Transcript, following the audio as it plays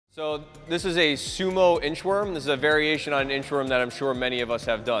So this is a Sumo inchworm. This is a variation on an inchworm that I'm sure many of us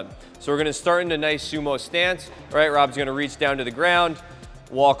have done. So we're gonna start in a nice Sumo stance. All right, Rob's gonna reach down to the ground,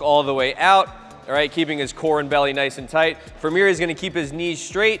 walk all the way out, all right, keeping his core and belly nice and tight. From here, he's gonna keep his knees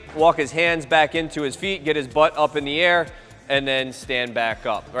straight, walk his hands back into his feet, get his butt up in the air, and then stand back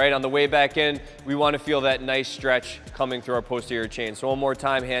up. All right, on the way back in, we wanna feel that nice stretch coming through our posterior chain. So one more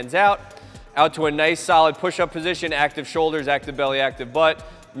time, hands out to a nice solid push-up position, active shoulders, active belly, active butt.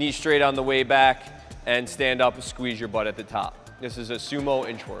 Knees straight on the way back, and stand up and squeeze your butt at the top. This is a Sumo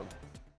inchworm.